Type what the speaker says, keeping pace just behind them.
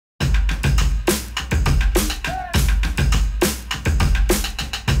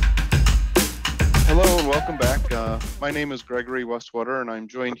My name is Gregory Westwater, and I'm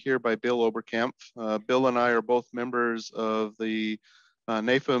joined here by Bill Oberkampf. Bill and I are both members of the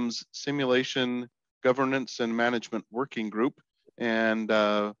NAFEMS Simulation Governance and Management Working Group, and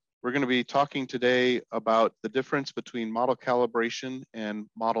we're going to be talking today about the difference between model calibration and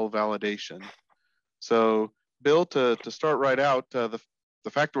model validation. So, Bill, to start right out, the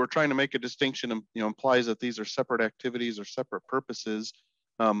fact that we're trying to make a distinction, implies that these are separate activities or separate purposes.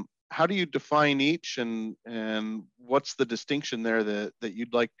 How do you define each, and what's the distinction there that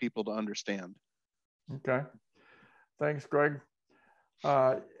you'd like people to understand? Okay, thanks, Greg.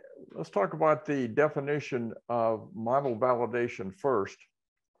 Let's talk about the definition of model validation first.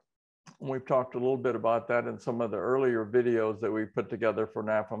 We've talked a little bit about that in some of the earlier videos that we put together for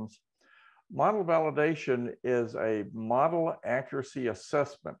NAFEMS. Model validation is a model accuracy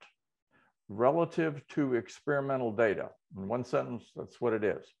assessment relative to experimental data. In one sentence, that's what it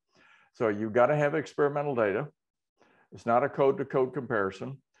is. So you've got to have experimental data. It's not a code-to-code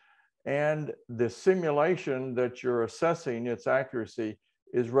comparison. And the simulation that you're assessing its accuracy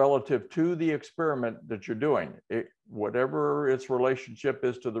is relative to the experiment that you're doing. Whatever its relationship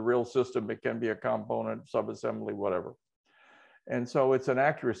is to the real system, it can be a component, subassembly, whatever. And so it's an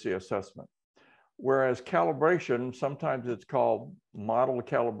accuracy assessment. Whereas calibration, sometimes it's called model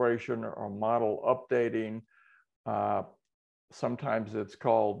calibration or model updating. Sometimes it's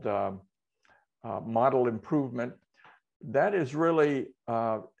called model improvement. That is really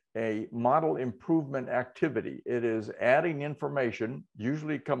a model improvement activity. It is adding information,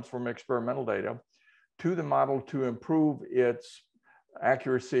 usually it comes from experimental data, to the model to improve its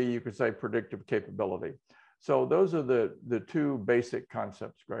accuracy, you could say predictive capability. So those are the two basic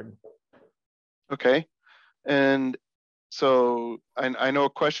concepts, Greg. Okay. And so I know a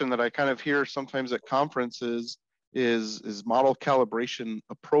question that I kind of hear sometimes at conferences is model calibration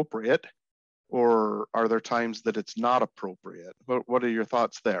appropriate, or are there times that it's not appropriate? What are your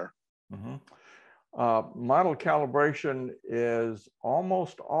thoughts there? Mm-hmm. Model calibration is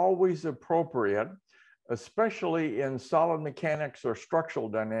almost always appropriate, especially in solid mechanics or structural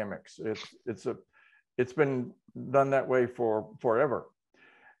dynamics. It's been done that way for forever.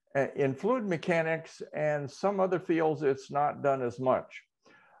 In fluid mechanics and some other fields, it's not done as much.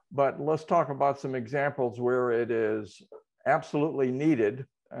 But let's talk about some examples where it is absolutely needed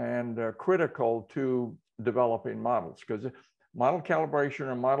and critical to developing models, because model calibration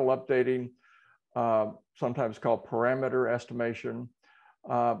or model updating, sometimes called parameter estimation,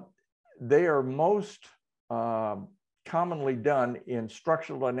 they are most commonly done in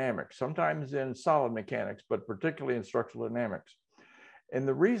structural dynamics, sometimes in solid mechanics, but particularly in structural dynamics. And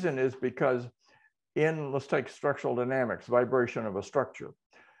the reason is because let's take structural dynamics, vibration of a structure.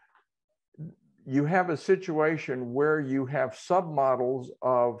 You have a situation where you have submodels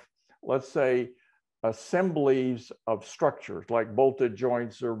of, let's say, assemblies of structures like bolted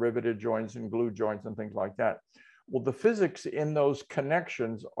joints or riveted joints and glue joints and things like that. Well, the physics in those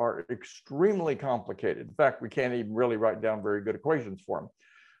connections are extremely complicated. In fact, we can't even really write down very good equations for them.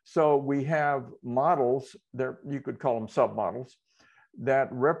 So we have models, you could call them submodels, that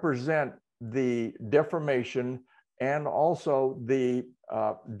represent the deformation and also the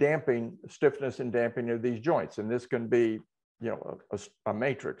damping, stiffness and damping of these joints. And this can be, a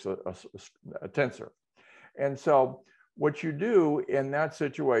matrix, a tensor. And so what you do in that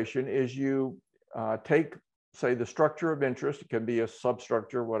situation is you take, say, the structure of interest, it can be a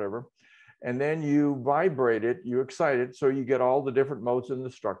substructure, whatever, and then you vibrate it, you excite it, so you get all the different modes in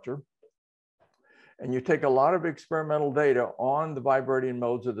the structure. And you take a lot of experimental data on the vibrating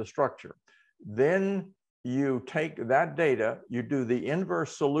modes of the structure. Then you take that data, you do the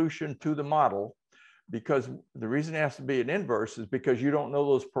inverse solution to the model, because the reason it has to be an inverse is because you don't know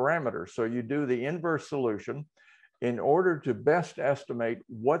those parameters. So you do the inverse solution in order to best estimate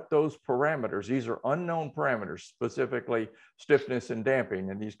what those parameters, these are unknown parameters, specifically stiffness and damping,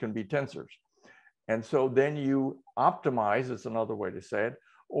 and these can be tensors. And so then you optimize, is another way to say it,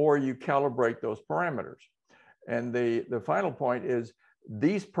 or you calibrate those parameters. And the final point is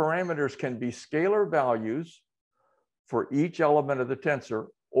these parameters can be scalar values for each element of the tensor,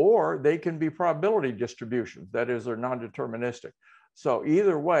 or they can be probability distributions, that is, they're non-deterministic. So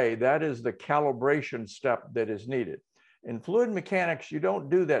either way, that is the calibration step that is needed. In fluid mechanics, you don't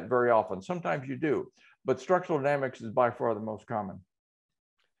do that very often. Sometimes you do, but structural dynamics is by far the most common.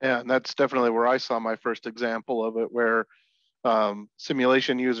 Yeah, and that's definitely where I saw my first example of it, where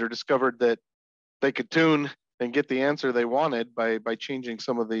simulation user discovered that they could tune and get the answer they wanted by changing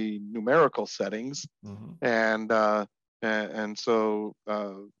some of the numerical settings. Mm-hmm. And so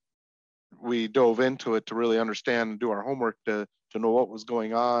we dove into it to really understand and do our homework to know what was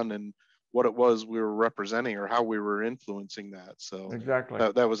going on and what it was we were representing or how we were influencing that. So exactly.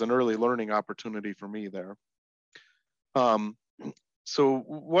 that was an early learning opportunity for me there. So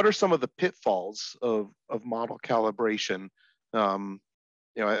what are some of the pitfalls of model calibration?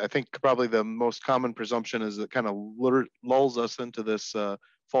 You know, I think probably the most common presumption is that kind of lulls us into this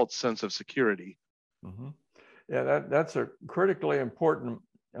false sense of security. Mm-hmm. Yeah, that's a critically important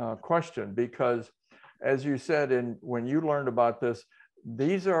question, because as you said, when you learned about this,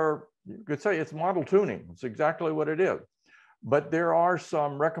 these are, you could say it's model tuning. It's exactly what it is. But there are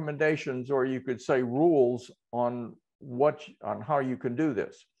some recommendations, or you could say rules on how you can do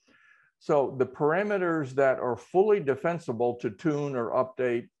this. So the parameters that are fully defensible to tune or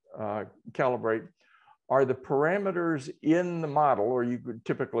update, calibrate, are the parameters in the model, or you could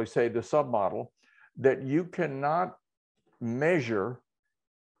typically say the submodel, that you cannot measure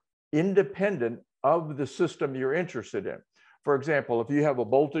independent of the system you're interested in. For example, if you have a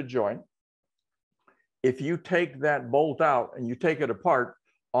bolted joint, if you take that bolt out and you take it apart,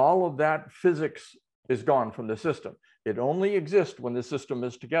 all of that physics is gone from the system. It only exists when the system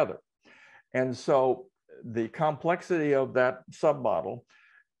is together. And so the complexity of that submodel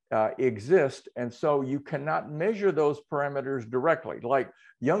exists. And so you cannot measure those parameters directly. Like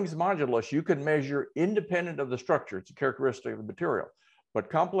Young's modulus, you can measure independent of the structure. It's a characteristic of the material. But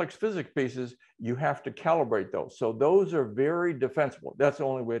complex physics pieces, you have to calibrate those. So those are very defensible. That's the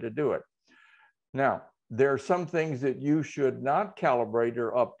only way to do it. Now, there are some things that you should not calibrate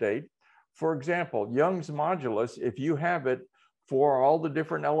or update. For example, Young's modulus, if you have it for all the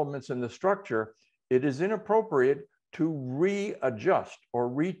different elements in the structure, it is inappropriate to readjust or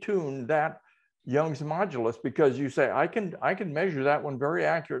retune that Young's modulus, because you say, I can measure that one very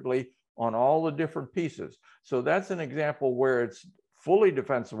accurately on all the different pieces. So that's an example where it's fully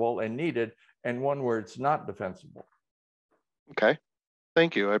defensible and needed, and one where it's not defensible. Okay,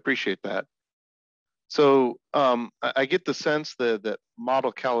 thank you. I appreciate that. So I get the sense that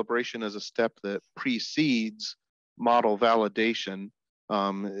model calibration is a step that precedes model validation.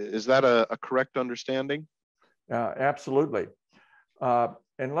 Is that a correct understanding? Absolutely.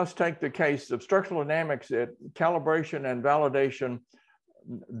 And let's take the case of structural dynamics. Calibration and validation,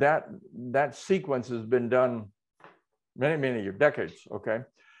 that sequence has been done many decades, okay?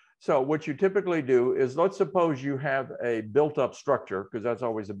 So what you typically do is, let's suppose you have a built-up structure, because that's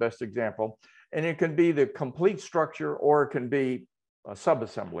always the best example, and it can be the complete structure or it can be a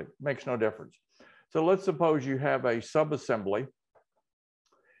subassembly, makes no difference. So let's suppose you have a subassembly,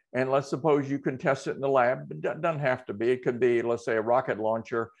 and let's suppose you can test it in the lab. It doesn't have to be. It could be, let's say, a rocket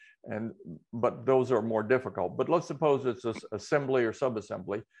launcher, but those are more difficult. But let's suppose it's an assembly or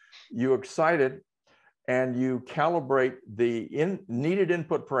subassembly. You excite it, and you calibrate the needed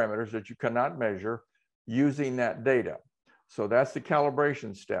input parameters that you cannot measure using that data. So that's the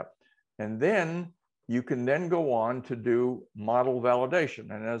calibration step. And then you can then go on to do model validation.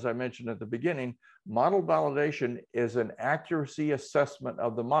 And as I mentioned at the beginning, model validation is an accuracy assessment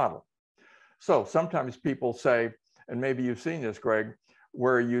of the model. So sometimes people say, and maybe you've seen this, Greg,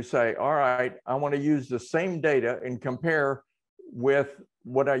 where you say, all right, I want to use the same data and compare with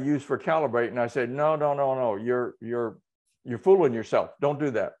what I use for calibrate. And I said, no, you're fooling yourself. Don't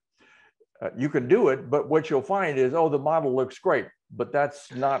do that. You can do it, but what you'll find is, oh, the model looks great, but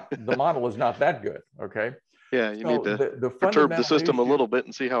that's not, the model is not that good, okay? Yeah, you need to perturb the system a little bit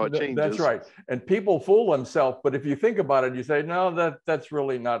and see how it changes. That's right. And people fool themselves, but if you think about it, you say, no, that's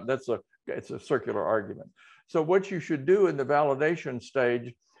really not, it's a circular argument. So what you should do in the validation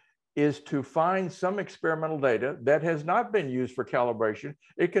stage is to find some experimental data that has not been used for calibration.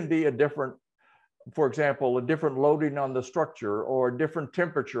 It can be a different, for example, a different loading on the structure or a different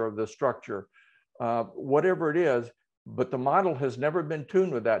temperature of the structure, whatever it is, but the model has never been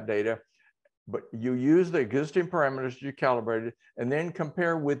tuned with that data. But you use the existing parameters you calibrated and then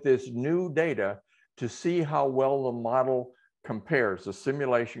compare with this new data to see how well the model compares, the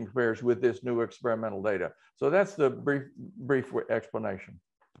simulation compares with this new experimental data. So that's the brief explanation.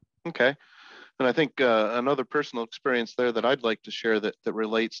 Okay. And I think another personal experience there that I'd like to share that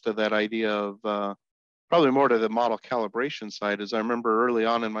relates to that idea of probably more to the model calibration side is, I remember early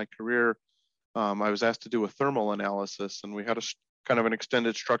on in my career, I was asked to do a thermal analysis, and we had a kind of an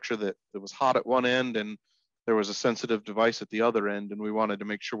extended structure that was hot at one end and there was a sensitive device at the other end, and we wanted to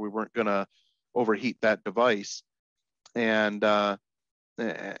make sure we weren't going to overheat that device. And so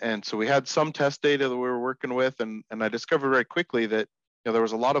we had some test data that we were working with, and I discovered very quickly that there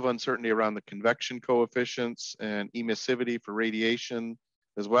was a lot of uncertainty around the convection coefficients and emissivity for radiation,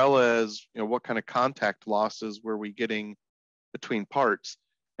 as well as what kind of contact losses were we getting between parts.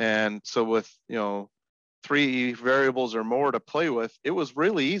 And so with 3 variables or more to play with, it was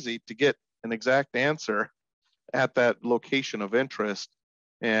really easy to get an exact answer at that location of interest.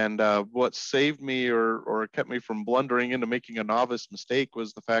 And what saved me or kept me from blundering into making a novice mistake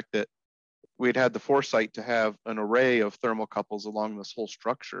was the fact that we'd had the foresight to have an array of thermocouples along this whole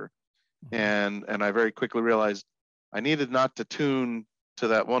structure. And I very quickly realized I needed not to tune to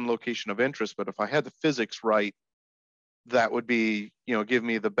that one location of interest, but if I had the physics right, that would be, give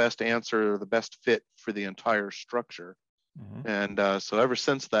me the best answer, the best fit for the entire structure. And so ever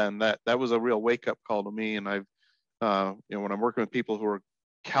since then, that was a real wake up call to me. And I've, when I'm working with people who are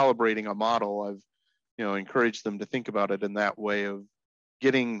calibrating a model, I've, encouraged them to think about it in that way of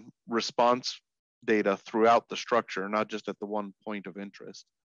getting response data throughout the structure, not just at the one point of interest.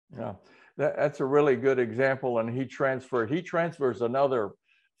 Yeah, that's a really good example. And heat transfer is another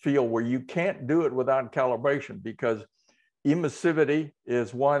field where you can't do it without calibration, because emissivity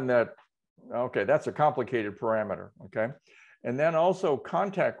is one that, okay, that's a complicated parameter, okay? And then also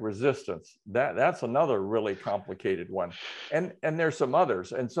contact resistance, that's another really complicated one. And there's some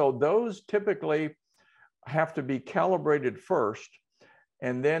others. And so those typically have to be calibrated first.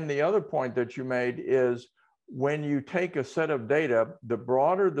 And then the other point that you made is when you take a set of data, the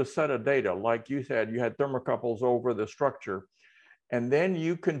broader the set of data, like you said, you had thermocouples over the structure, and then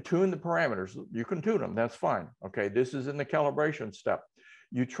you can tune the parameters. You can tune them, that's fine. Okay, this is in the calibration step.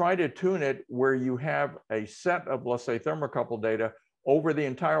 You try to tune it where you have a set of, let's say, thermocouple data over the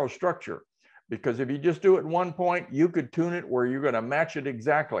entire structure. Because if you just do it at one point, you could tune it where you're going to match it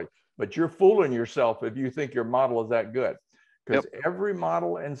exactly. But you're fooling yourself if you think your model is that good. Because every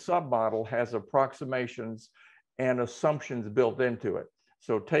model and submodel has approximations and assumptions built into it.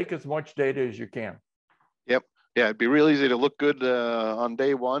 So take as much data as you can. Yep. Yeah, it'd be real easy to look good on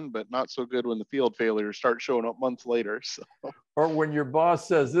day one, but not so good when the field failures start showing up months later. So. Or when your boss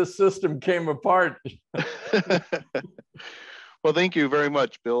says this system came apart. Well, thank you very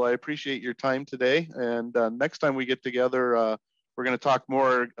much, Bill. I appreciate your time today. And next time we get together, we're going to talk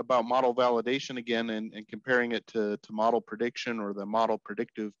more about model validation again and comparing it to model prediction or the model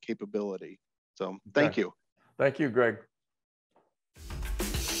predictive capability. So thank you. Thank you, Greg.